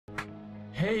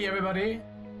Hey everybody,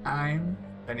 I'm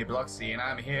Benny Bloxxy and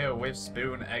I'm here with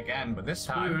Spoon again, but this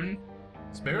time...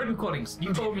 Spoon? You called me Spoon.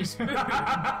 You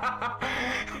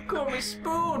called me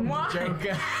Spoon, why?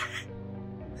 Joker.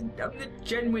 I'm the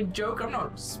genuine joke, I'm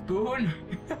not Spoon.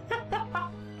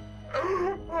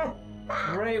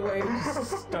 Great way to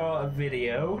start a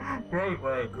video. Great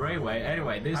way.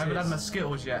 Anyway, this I haven't had my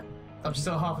Skittles yet. I'm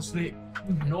still half asleep.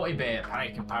 Naughty Bear,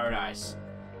 Panic in Paradise.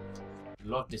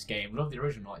 Love this game. Love the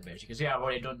original Naughty Bear. You can see I've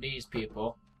already done these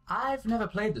people. I've never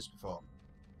played this before.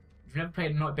 You've never played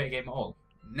a Naughty Bear game at all?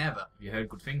 Never. Have you heard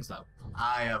good things though?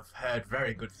 I have heard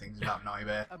very good things about Naughty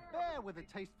Bear. A bear with a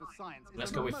taste for science is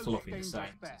Let's a go with most Fluffy the dangerous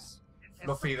scientist. bear.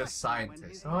 Fluffy the Especially when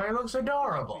scientist. his Oh, he looks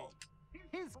adorable.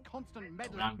 His constant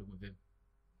meddling. Random with him.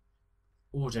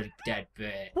 Who's a dead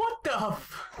bear? What the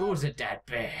f... Who's a dead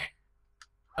bear?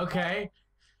 Okay.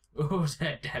 Who's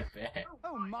a dead bear?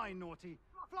 Oh my naughty!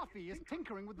 Fluffy is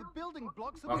tinkering with the building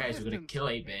blocks of Okay, so we're gonna existence. kill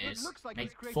 8 It bears, looks like make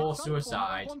he's created 4 some form of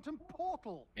suicide, quantum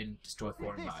portal. and destroy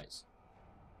 4 enemies.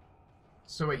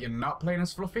 So wait, you're not playing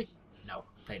as Fluffy? No,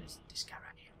 I'm playing this guy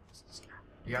right here. This guy.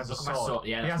 He has a Look at my sword. sword.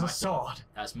 Yeah, he that's has a my sword.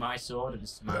 That's my sword, and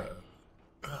this is my...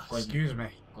 Excuse me.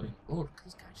 Oh, look at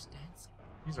this guy just dancing.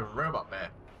 He's a robot bear.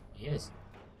 He is.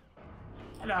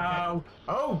 Hello!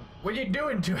 Oh, what are you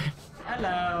doing to him?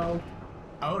 Hello!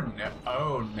 Oh no.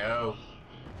 Oh no.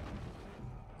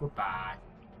 Goodbye.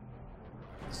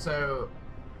 So,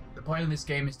 the point of this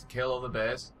game is to kill all the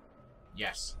bears?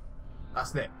 Yes.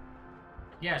 That's it.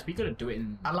 Yes, but you gotta do it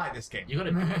in... I like this game. You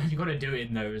gotta do it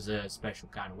in those special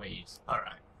kind of ways.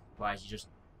 Alright. Otherwise,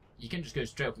 you can just go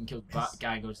straight up and kill the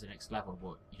guy and go to the next level,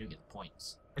 but you don't get the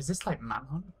points. Is this like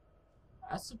Manhunt?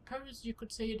 I suppose you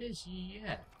could say it is,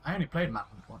 yeah. I only played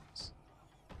Manhunt once.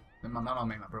 Then my mum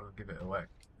made my brother give it away.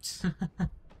 This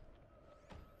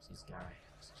guy.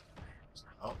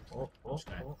 Oh, I'm just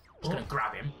gonna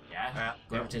grab him, yeah? Yeah,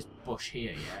 Go over to this bush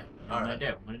here, yeah? I'm gonna do.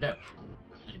 I'm gonna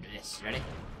do this. You ready?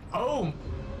 Oh!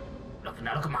 Look at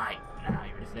mine. Now,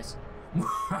 you ready for this?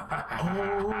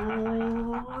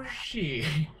 Oh, shit.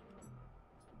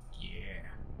 Yeah.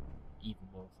 Evil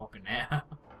motherfucking there.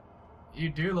 You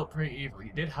do look pretty evil.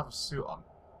 You did have a suit on.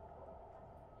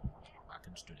 I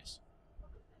can just do this.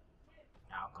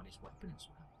 Now I've got his weapon as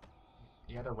well.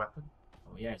 He had a weapon?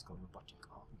 Oh yeah, it's got robotic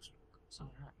arms. So,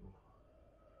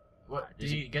 What? Right, Do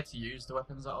you get to use the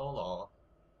weapons at all, or?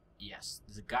 yes,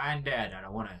 there's a guy in there that I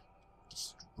want to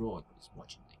destroy, but he's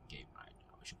watching the game right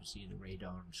now. I should see the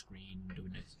radar on the screen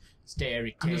doing this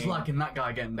stary I'm just thing. liking that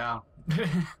guy getting down.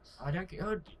 I don't get.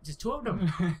 Oh, there's 2 of them.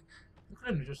 Look at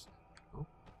them just. Oh,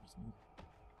 he's moving.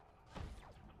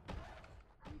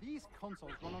 These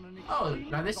consoles run on an Oh,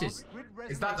 extremely now this is- advanced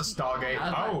grid Is that the resolution Stargate?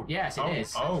 Oh, Oh! yes, it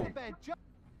is. Oh! The bear ju-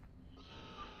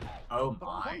 Oh The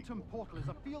my. quantum portal is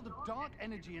a field of dark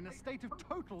energy in a state of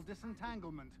total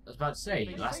disentanglement. I was about to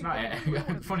say, last night,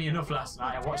 funny enough, last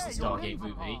night I watched the Stargate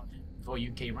movie. Before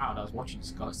you came round, I was watching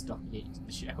Stargate,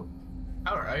 the show.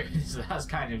 Alright. So that's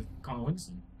kind of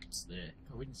coincidence there.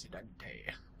 Coincidence.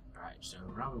 Right, so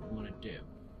now what we want to do.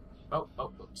 Oh,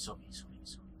 saw me.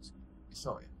 You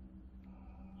saw it?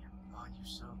 Yeah. Oh, you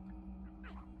suck. No,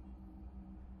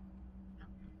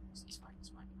 it's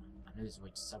fine. I know there's a way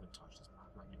to sabotage this part.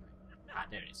 Right, anyway. Ah,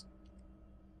 there it is.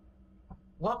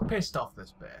 What pissed off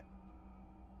this bear?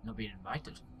 Not being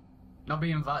invited. Not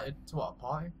being invited to what, a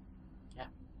party? Yeah.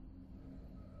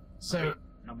 So,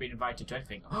 Not being invited to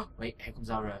anything. Oh, wait, here comes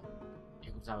our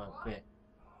bear.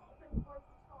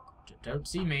 Don't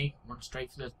see me. Run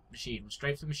straight for the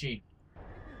machine.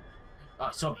 Oh,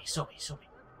 it saw me.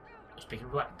 Just picking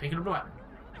up the weapon.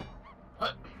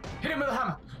 hit him with a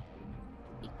hammer!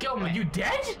 He killed me. Are you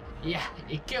dead? Yeah,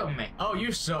 he killed me. Oh,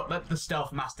 you suck. Let the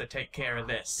stealth master take care of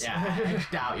this. Yeah, I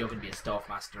doubt you're gonna be a stealth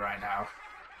master right now.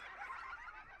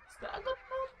 I got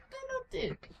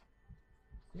nothing.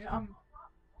 Yeah, I'm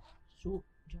so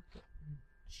jacket.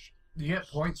 Do you get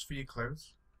points for your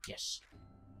clothes? Yes.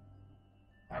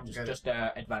 Okay. Just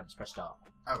advance, press start.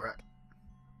 Oh, right.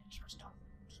 Just press start.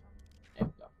 There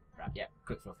we go. Right, yeah,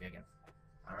 quick Fluffy again.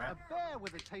 Alright. A bear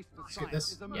with a taste for Skip science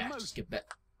this. is a Yeah, most just skip that.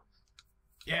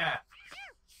 Yeah.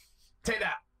 Take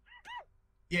that.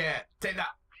 Yeah, take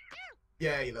that.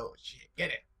 Yeah, you little shit.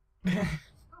 Get it.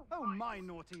 Oh my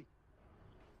naughty!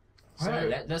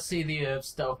 Alright, let's see the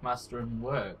stealth master and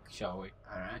work, shall we?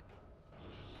 Alright.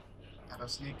 How do I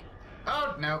sneak?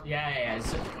 Oh, no. Yeah.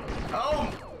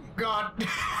 Oh, God.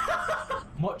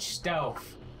 Much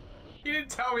stealth. You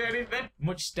didn't tell me anything.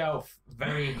 Much stealth.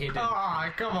 Very hidden. Oh,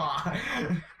 come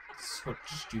on. Such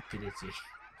stupidity.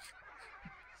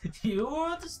 You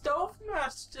are the stealth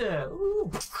master.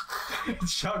 Ooh.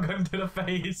 Shotgun to the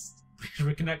face.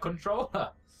 Reconnect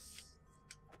controller.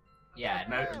 Yeah,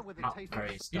 Prepare no, with a not taste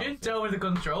very of- You didn't tell me the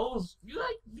controls. You're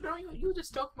the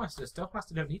Stockmaster.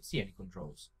 Stockmaster don't need to see any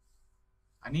controls.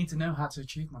 I need to know how to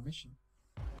achieve my mission.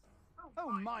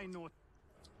 Oh my naughty.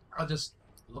 I'll just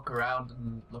look around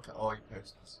and look at all your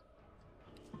posters.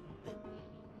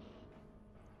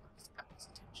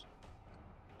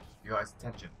 You guys'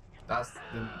 attention. That's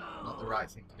not the right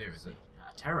thing to do, is it?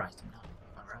 I terrorized him now.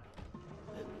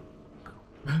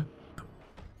 Alright.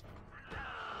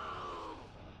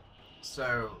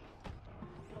 So,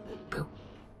 Boom.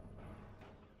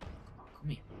 Come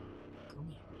here. Come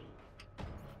here.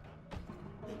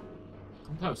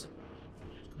 Come closer.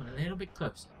 Come a little bit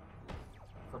closer.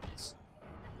 For this.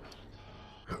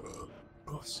 oh,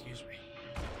 excuse me.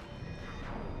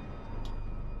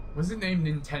 Was it named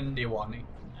Nintendo One?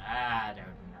 I don't know.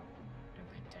 Don't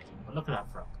pay attention. But look at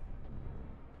that frog.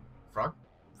 Frog?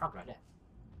 Frog right there.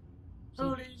 See?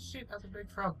 Holy shit, that's a big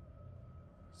frog.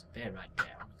 There's a bear right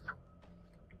there. I'm gonna go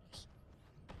do this.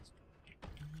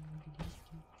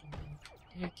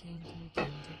 Actually,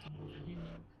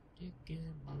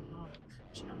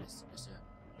 no, let's let's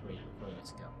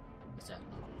go.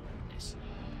 This.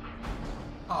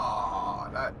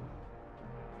 Aww, that...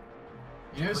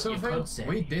 You know What you could say. something?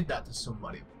 We did that to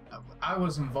somebody. I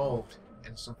was involved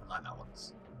in something like that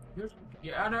once.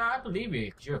 Yeah, no, I believe you,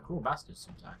 because you're a cruel bastard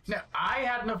sometimes. No, I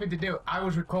had nothing to do. I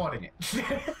was recording it.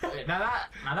 now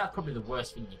that's probably the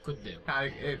worst thing you could do.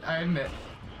 I admit,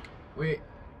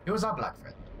 it was our black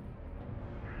friend.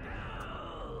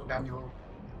 Daniel,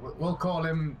 we'll call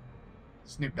him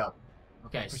Snoop Dogg.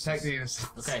 Okay, Protect the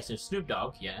innocent. Okay, so Snoop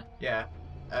Dogg, yeah. Yeah.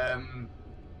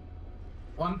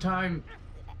 One time,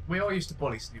 we all used to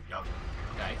bully Snoop Dogg.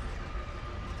 Okay.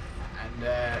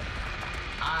 And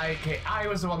I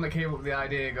was the one that came up with the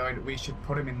idea going, we should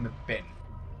put him in the bin.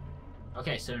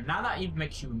 Okay, so now that even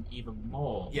makes you even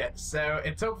more. Yeah, so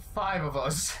it took 5 of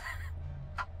us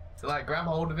to like grab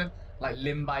hold of him, like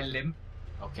limb by limb.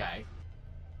 Okay.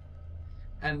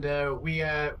 And we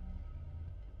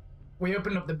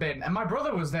opened up the bin, and my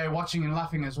brother was there watching and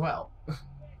laughing as well.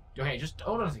 Okay, just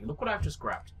hold on a second. Look what I've just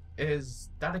grabbed. Is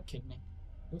that a kidney?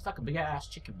 Looks like a big ass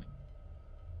chicken wing.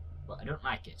 But I don't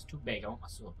like it. It's too big. I want my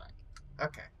sword back.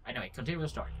 Okay. Anyway, continue the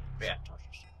story. Yeah.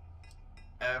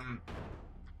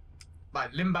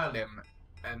 Like limb by limb,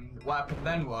 and what happened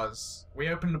then was we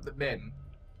opened up the bin.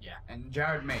 Yeah. And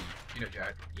Jared made, you know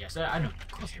Jared. Yes, I know.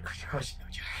 Of course, Of course you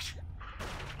know Jared.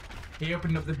 He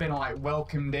opened up the bin and like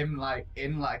welcomed him like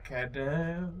in like a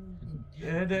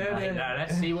Right, now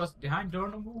let's see what's behind door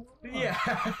number 1. Yeah.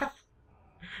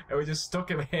 And we just stuck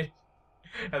him in.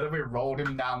 And then we rolled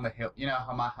him down the hill. You know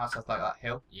how my house has like that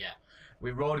hill? Yeah.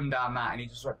 We rolled him down that and he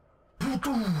just went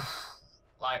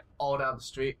like all down the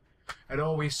street. And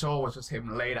all we saw was just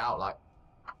him laid out like.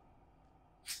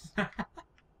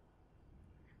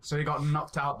 So he got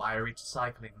knocked out by a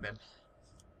recycling bin.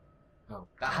 Oh.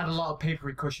 That had a lot of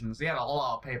papery cushions. He had a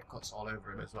lot of paper cuts all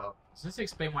over him as well. Does this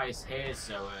explain why his hair is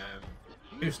so,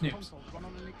 Who snoops?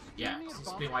 Yeah, does this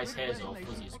explain why his hair is all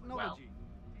fuzzy as well?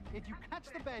 If you catch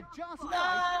the bear just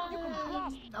right, you can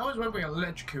blast. That was when we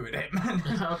electrocuted him.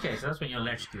 Okay, so that's when you're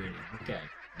electrocuted. Okay.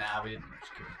 Nah, we didn't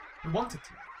electrocute him. We wanted to.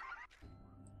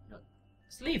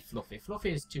 Let's leave Fluffy.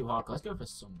 Fluffy is too hardcore. Let's go for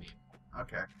Sunbeam.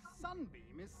 Okay.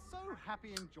 Sunbeam is so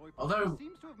happy and joyful. Although- he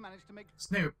seems to have managed to make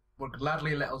Snoop would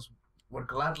gladly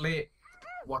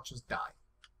watch us die.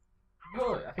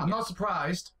 Oh, I think I'm not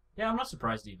surprised, Yeah, I'm not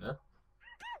surprised either.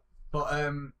 but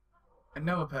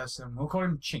another person, we'll call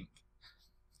him Chink.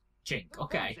 Chink.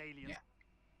 Okay. those aliens.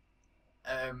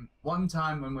 Yeah. One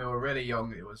time when we were really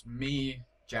young, it was me,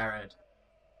 Jared,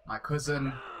 my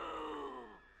cousin,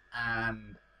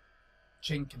 and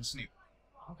Chink and Snoop.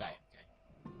 Okay.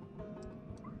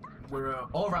 We were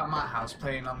all around my house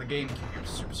playing on the Gamecap,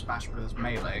 Super Smash Bros.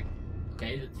 Melee.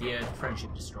 Okay, the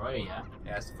Friendship Destroyer, yeah.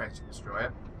 Yeah, it's the Friendship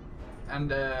Destroyer. And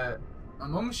my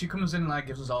mum, she comes in and like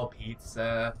gives us all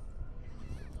pizza.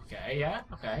 Okay, yeah,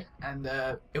 okay. And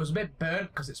it was a bit burnt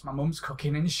because it's my mum's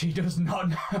cooking and she does not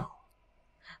know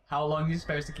how long you're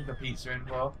supposed to keep a pizza in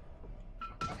for.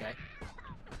 Okay.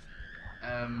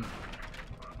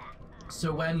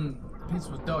 So when the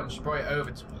pizza was done, she brought it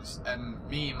over to us, and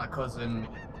me and my cousin,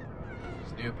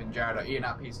 Snoop and Jared are eating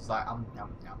our pizzas like, yum.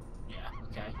 Yeah,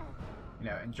 okay. You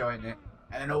know, enjoying it.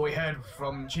 And then all we heard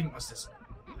from Chink was this.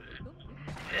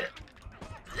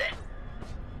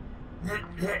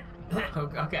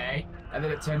 Okay. And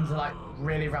then it turned to like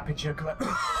really rapid choke, like.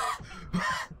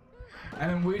 And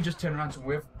then we just turned around, so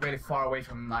we're really far away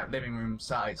from like living room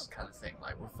size kind of thing,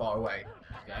 like we're far away.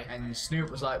 Okay. And Snoop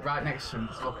was like right next to him,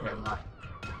 just looking at him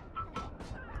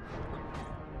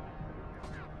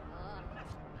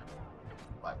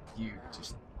like you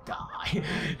just Die.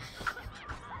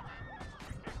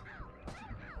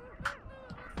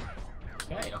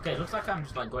 Okay, looks like I'm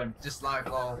just like going. Just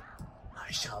like, well,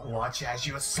 I shall watch as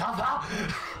you suffer.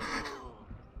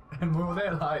 And we were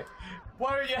there like,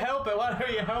 why don't you help it? Why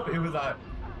don't you help it? He was like,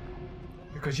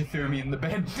 because you threw me in the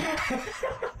bin.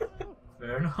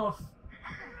 Fair enough.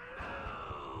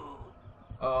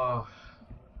 Oh.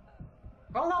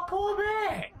 Oh, that poor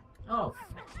bit! Oh.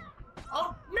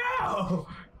 Oh, no!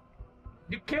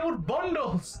 You killed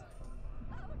Bundles!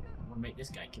 I'm gonna make this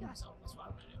guy kill himself, that's what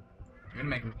I'm gonna do. You're gonna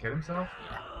make him kill himself?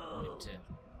 Yeah, I want him to.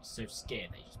 He's so scared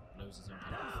that he just blows his own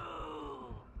head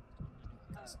off.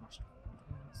 Smashed.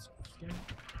 So scary.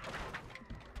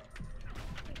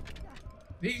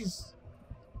 These...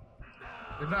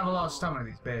 They don't have a lot of stamina,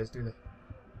 these bears, do they?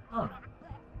 Oh no.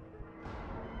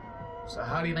 So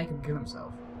how do you make him kill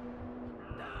himself?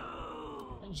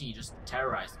 Eventually you just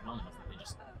terrorize them long enough that they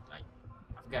just, like...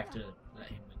 I think I have to let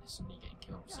him witness somebody getting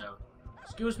killed, so...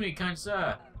 Excuse me, kind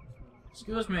sir.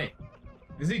 Excuse me.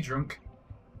 Is he drunk?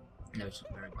 No, he's just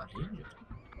very badly injured.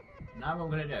 Now what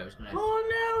we're gonna do is gonna...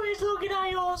 Oh no, he's looking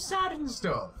at your sad and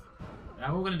stuff.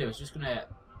 Now what we're gonna do is just gonna...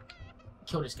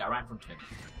 kill this guy right in front of him.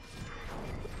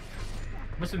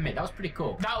 Must admit, that was pretty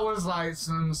cool. That was like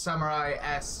some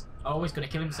samurai-esque. Oh, he's gonna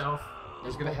kill himself.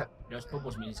 He's gonna hit. Those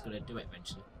bubbles mean he's gonna do it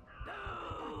eventually.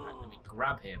 Right, let me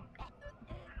grab him.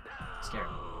 Scare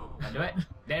him. Can I do it?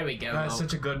 There we go. That's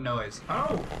such a good noise.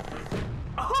 Oh!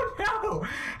 Oh no!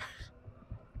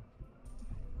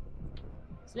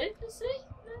 See?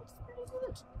 That's pretty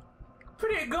good.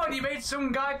 Pretty good. You made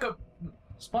some guy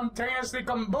spontaneously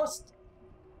combust.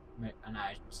 And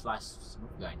I sliced some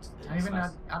guy into the I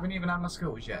haven't even had my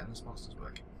skills yet, and this monster's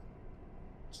working.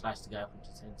 Sliced the guy up into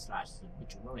 10 slices of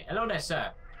macaroni. Hello there,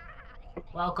 sir.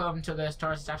 Welcome to the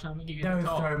tourist attraction. I'm gonna give you Don't the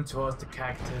tour. throw him towards the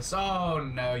cactus. Oh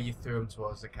no, you threw him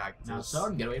towards the cactus. Now,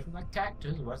 son, get away from that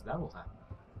cactus, otherwise that will happen.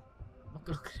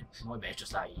 Look at him. My mate's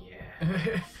just like,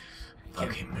 yeah.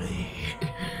 Fucking bleed.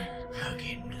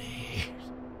 Fucking bleed.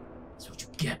 That's what you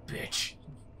get, bitch.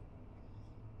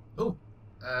 Oh,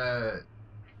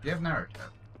 do you have narrative?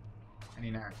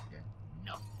 Any narrative game?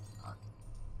 No. Okay.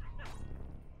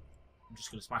 I'm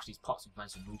just gonna smash these pots and find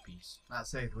some rupees. That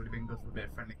safe would have been good for a bit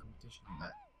of friendly competition in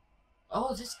there.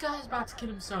 Oh, this guy's about to kill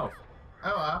himself.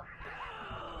 Oh well.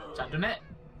 Has that done it?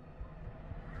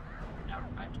 No,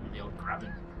 I have to do the old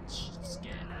grabbing. She's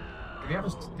scared.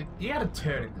 He had a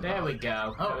turn in the There we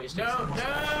go. Oh, it's no, just his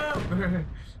mustache. no!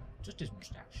 Just his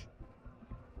mustache.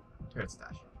 Turn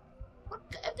stash. What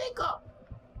have they got?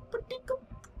 But they got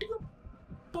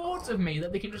boards of me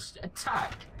that they can just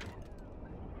attack.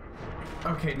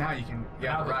 Okay, now you can.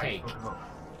 Yeah, Now the right. cake.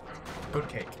 Good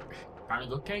cake.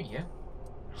 Apparently good cake, yeah.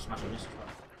 Smash on this as well.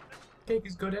 Cake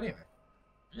is good anyway.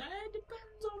 It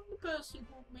depends on the person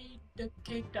who made the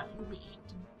cake that you were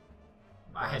eating.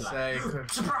 I say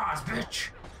Surprise, bitch!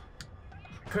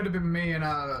 could have been me and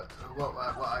what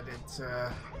I did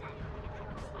to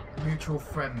a mutual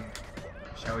friend,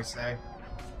 shall we say?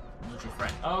 Mutual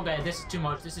friend. Okay, this is too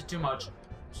much. This is too much.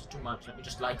 This is too much. Let me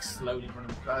just like slowly run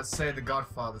him. I'd say the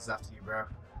Godfather's after you, bro.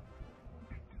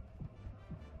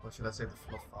 Or should I say the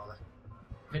Fluff Father?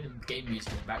 Bit of game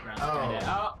music in the background.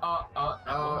 Oh.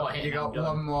 Oh, You got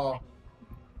one more.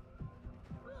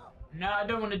 No, I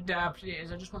don't want to die,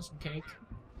 please. I just want some cake.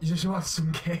 You just want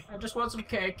some cake. I just want some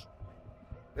cake.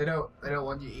 They don't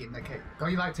want you eating the cake.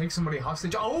 Can't you like take somebody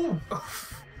hostage? Oh!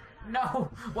 No!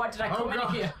 Why did I come in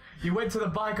here? You went to the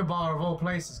biker bar of all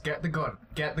places. Get the gun.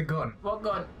 Get the gun. What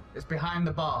gun? It's behind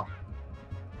the bar.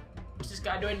 What's this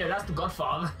guy doing there? That's the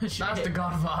Godfather. That's the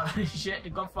Godfather. Shit, the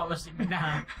Godfather's sitting me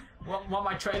down. What am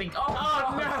I trailing?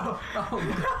 Oh, no!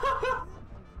 Oh,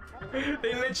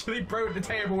 They literally broke the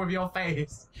table with your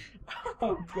face.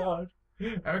 oh God.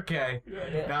 Okay.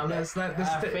 Now let's let this.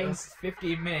 I think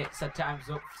 15 minutes at time's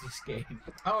up for this game.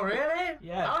 Oh really?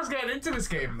 Yeah. I was getting into this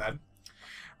game then.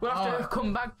 We'll have to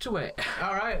come back to it.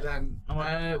 All right then.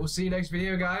 We'll see you next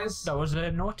video, guys. That was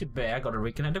a naughty bit. I got to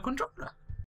reconnect the controller.